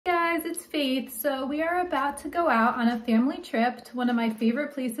guys, it's Faith. So we are about to go out on a family trip to one of my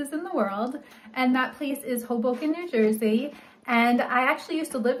favorite places in the world, and that place is Hoboken, New Jersey. And I actually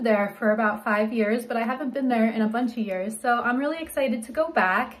used to live there for about 5 years, but I haven't been there in a bunch of years. So I'm really excited to go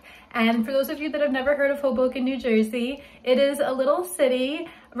back. And for those of you that have never heard of Hoboken, New Jersey, it is a little city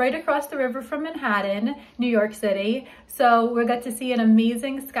right across the river from Manhattan, New York City. So we'll get to see an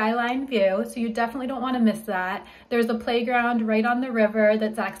amazing skyline view. So you definitely don't want to miss that. There's a playground right on the river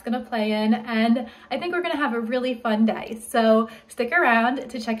that Zach's gonna play in. And I think we're gonna have a really fun day. So stick around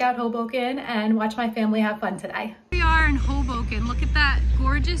to check out Hoboken and watch my family have fun today. We are in Hoboken. Look at that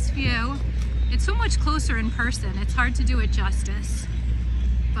gorgeous view. It's so much closer in person. It's hard to do it justice.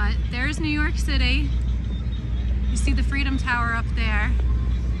 But there's New York City. You see the Freedom Tower up there.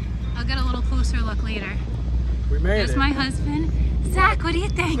 I'll get a little closer look later. We made There's it. my husband. Zach, what do you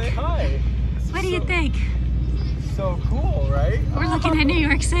think? Say hi. What do you think? So cool, right? We're looking at New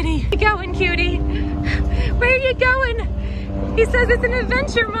York City. Where you going, cutie? Where are you going? He says it's an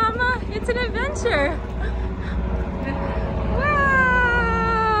adventure, Mama. It's an adventure.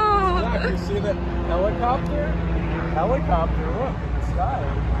 Wow! Zach, you see the helicopter? Helicopter, look in the sky.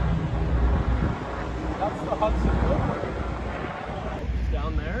 That's the Hudson River.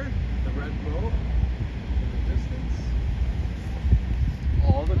 Down there, the red boat in the distance.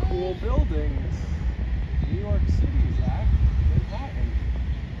 All the cool buildings. New York City, Zach. Manhattan.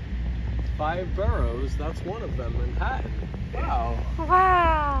 5 boroughs, that's one of them, Manhattan. Wow.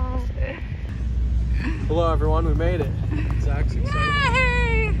 Wow. Hello everyone, we made it. Zach's excited.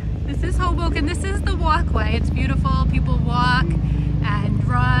 Yay! This is Hoboken. This is the walkway. It's beautiful. People walk and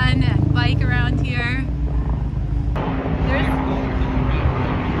run and bike around here.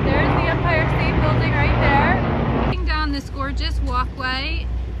 There's the Empire State Building right there. Heading down this gorgeous walkway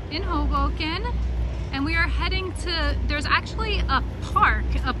in Hoboken, and we are heading to, there's actually a park,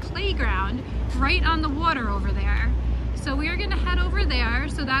 a playground right on the water over there. So we are gonna head over there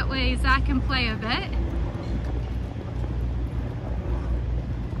so that way Zach can play a bit.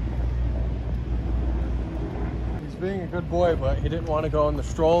 He's being a good boy, but he didn't want to go in the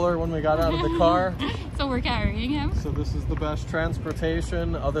stroller when we got out of the car. So we're carrying him. So this is the best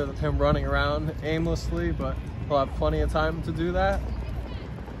transportation other than him running around aimlessly, but he'll have plenty of time to do that.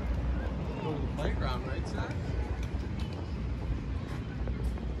 Go to the playground, right, Zach?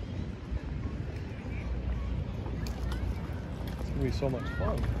 It's gonna be so much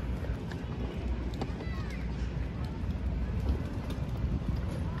fun.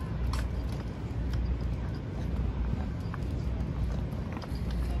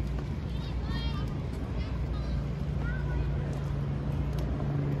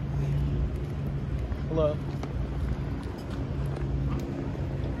 Hello.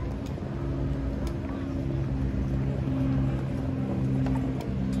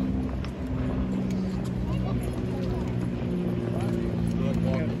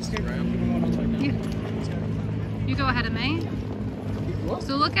 You go ahead of me.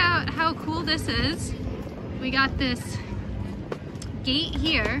 So look out how cool this is. We got this gate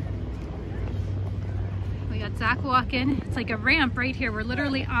here. We got Zach walking. It's like a ramp right here. We're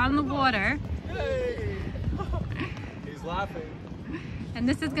literally on the water. Hey! He's laughing. And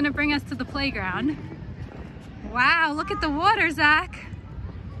this is gonna bring us to the playground. Wow, look at the water, Zach.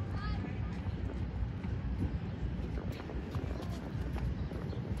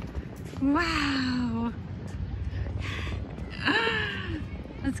 Wow.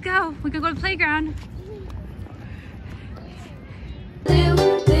 Let's go. We can go to the playground.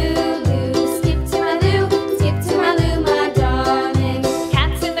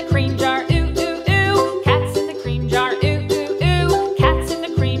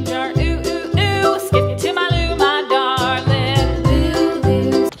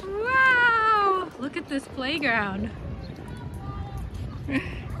 Playground. See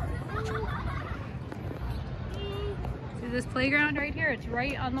this playground right here? It's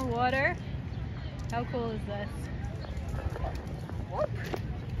right on the water. How cool is this? Whoop.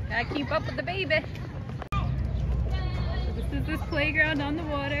 Gotta keep up with the baby. So this is this playground on the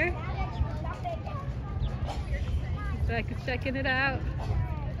water. Zach is checking it out.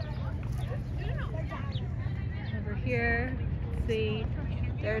 Over here, see,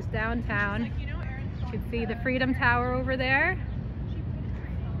 there's downtown. You can see the Freedom Tower over there.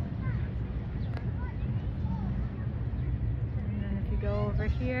 And then if you go over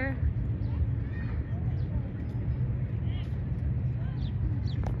here,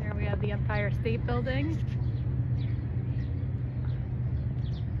 there we have the Empire State Building.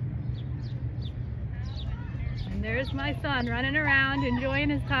 And there's my son running around, enjoying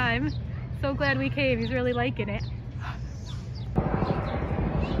his time. So glad we came, he's really liking it.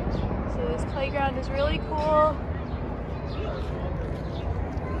 playground is really cool.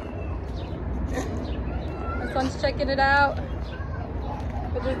 My son's checking it out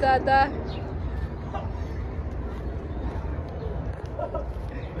with his dada.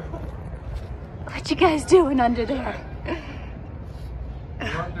 What you guys doing under there? We're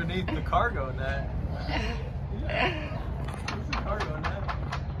underneath the cargo net. Yeah. There's a cargo net.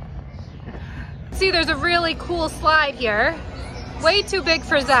 See, there's a really cool slide here. Way too big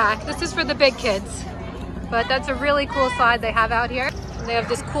for Zach. This is for the big kids. But that's a really cool slide they have out here. And they have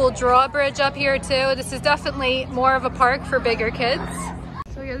this cool drawbridge up here too. This is definitely more of a park for bigger kids.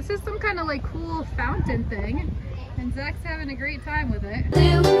 So yeah, this is some kind of like cool fountain thing. And Zach's having a great time with it.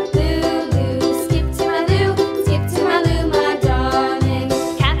 Lou, Lou, Lou, skip to my Lou, skip to my Lou, my darling.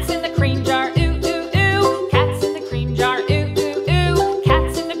 Cats in the cream jar, ooh, ooh, ooh. Cats in the cream jar, ooh, ooh, ooh.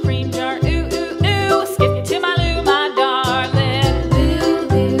 Cats in the cream jar, ooh, ooh, ooh. Skip to my Lou, my darling. Lou,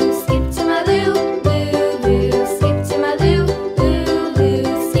 Lou, skip to my Lou, Lou, Lou, skip to my Lou, Lou,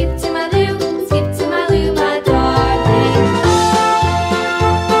 Lou, skip to my Lou, skip to my Lou, my darling.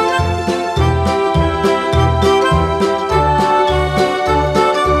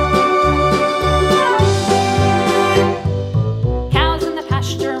 Cows in the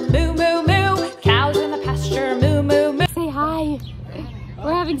pasture, moo, moo, moo. Cows in the pasture, moo, moo, moo. Say hi.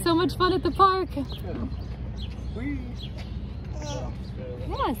 We're having so much fun at the park.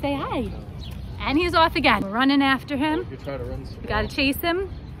 Yeah, say hi. And he's off again. We're running after him. You try to run some We gotta chase him.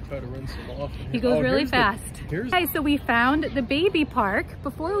 Try to run some off. He goes really here's fast. Here's Okay, so we found the baby park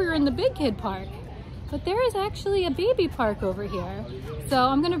before we were in the big kid park. But there is actually a baby park over here. So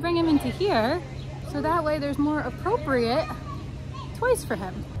I'm gonna bring him into here so that way there's more appropriate toys for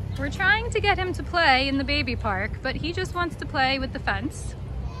him. We're trying to get him to play in the baby park, but he just wants to play with the fence.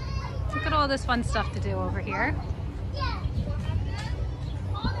 Look at all this fun stuff to do over here.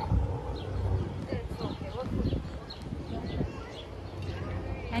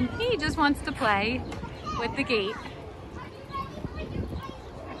 And he just wants to play with the gate.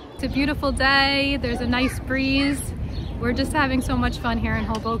 It's a beautiful day. There's a nice breeze. We're just having so much fun here in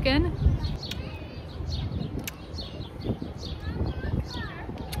Hoboken.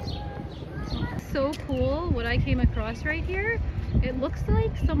 So cool what I came across right here. It looks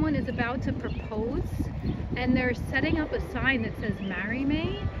like someone is about to propose and they're setting up a sign that says "Marry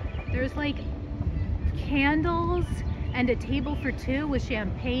Me." There's like candles and a table for two with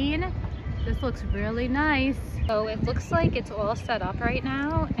champagne. This looks really nice. So it looks like it's all set up right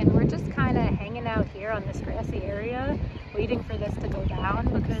now and we're just kind of hanging out here on this grassy area waiting for this to go down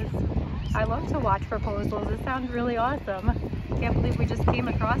because I love to watch proposals. It sounds really awesome. Can't believe we just came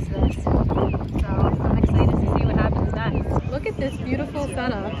across this. So I'm excited to see what happens next. Look at this beautiful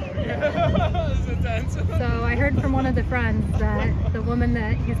setup. So I heard from one of the friends that the woman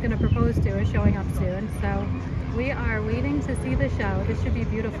that he's going to propose to is showing up soon. So we are waiting to see the show. This should be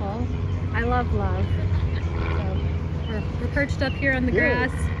beautiful. I love love. So we're perched up here on the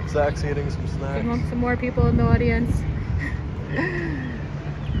grass. Zach's eating some snacks. Some more people in the audience.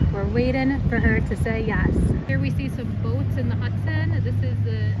 We're waiting for her to say yes. Here we see some boats in the Hudson. This is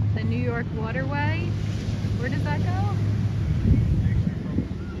the New York waterway. Where does that go?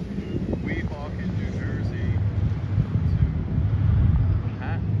 Hoboken, New Jersey to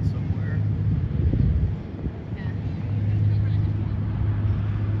Manhattan somewhere. Yeah.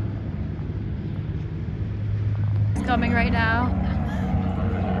 It's coming right now.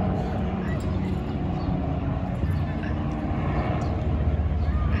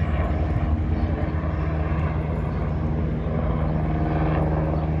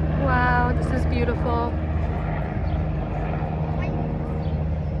 Wow, this is beautiful.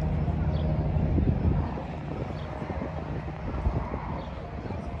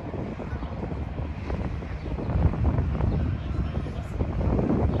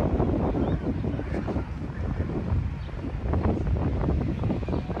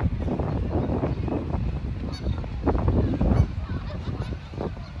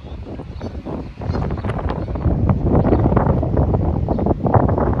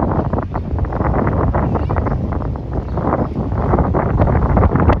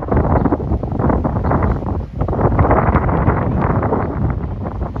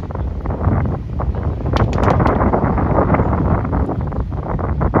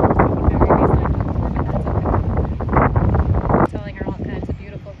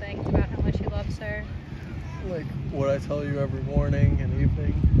 Like what I tell you every morning and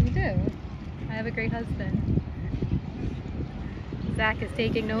evening. You do. I have a great husband. Zach is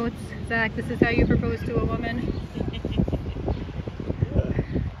taking notes. Zach, this is how you propose to a woman.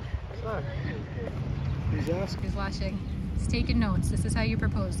 Zach, he's asking. He's watching. He's taking notes. This is how you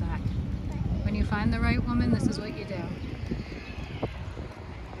propose, Zach. When you find the right woman, this is what you do.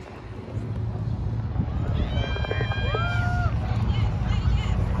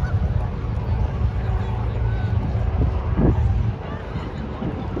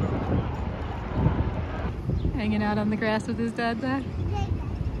 Hanging out on the grass with his dada.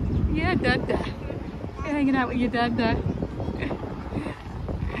 Yeah, dada. You're hanging out with your dada.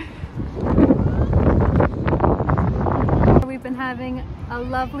 We've been having a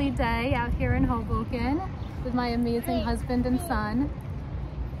lovely day out here in Hoboken with my amazing husband and son.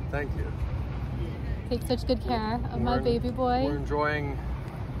 Thank you. Take such good care of my baby boy. We're enjoying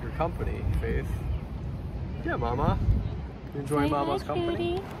your company, Faith. Yeah, Mama. You enjoying Mama's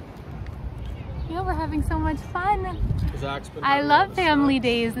company? Katie. Yeah, we're having so much fun. Zach's been I love family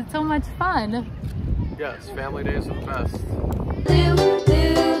days. It's so much fun. Yes, family days are the best. Lou, Lou,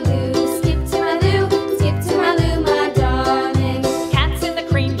 Lou, skip to my Lou, skip to my Lou, my darling. Cats in the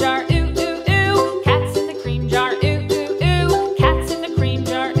cream jar, ooh, ooh, ooh. Cats in the cream jar, ooh, ooh, ooh. Cats in the cream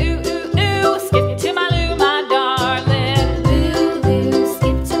jar, ooh, ooh, ooh. Skip to my Lou, my darling. Lou, Lou,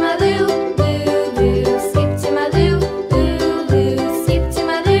 skip to my Lou, Lou, Lou, skip to my Lou, Lou, Lou, skip to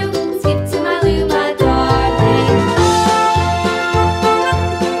my Lou, skip to my Lou, my darling.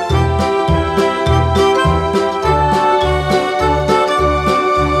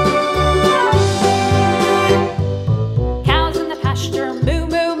 Cows in the pasture, moo,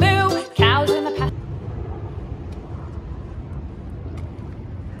 moo, moo. Cows in the pasture.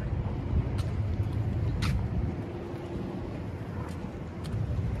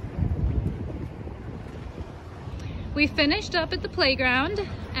 We finished up at the playground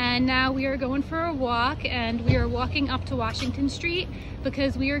and now we are going for a walk, and we are walking up to Washington Street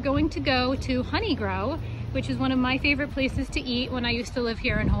because we are going to go to Honeygrow, which is one of my favorite places to eat when I used to live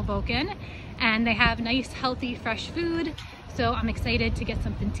here in Hoboken. And they have nice, healthy, fresh food. So I'm excited to get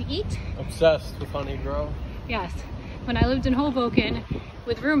something to eat. Obsessed with Honeygrow. Yes, when I lived in Hoboken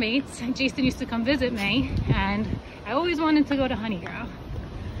with roommates, Jason used to come visit me and I always wanted to go to Honeygrow.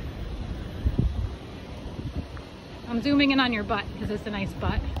 I'm zooming in on your butt because it's a nice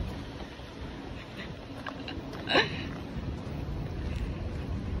butt.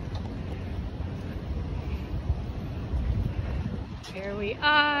 Here we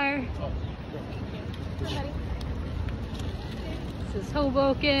are. This is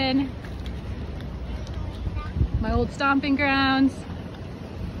Hoboken, my old stomping grounds.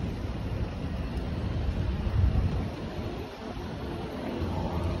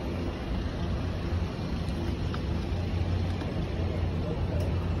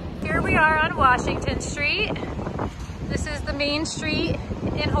 Here we are on Washington Street. This is the main street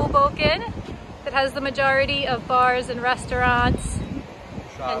in Hoboken that has the majority of bars and restaurants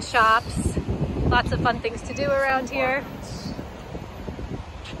and shops. Lots of fun things to do around here.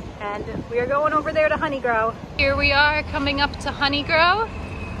 And we are going over there to Honeygrow. Here we are coming up to Honeygrow.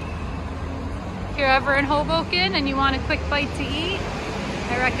 If you're ever in Hoboken and you want a quick bite to eat,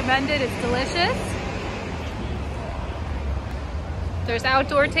 I recommend it. It's delicious. There's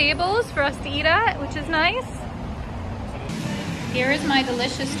outdoor tables for us to eat at, which is nice. Here is my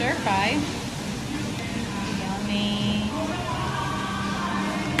delicious stir fry. Yummy.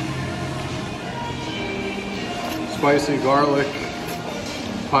 Spicy garlic,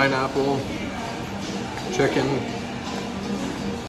 pineapple, chicken.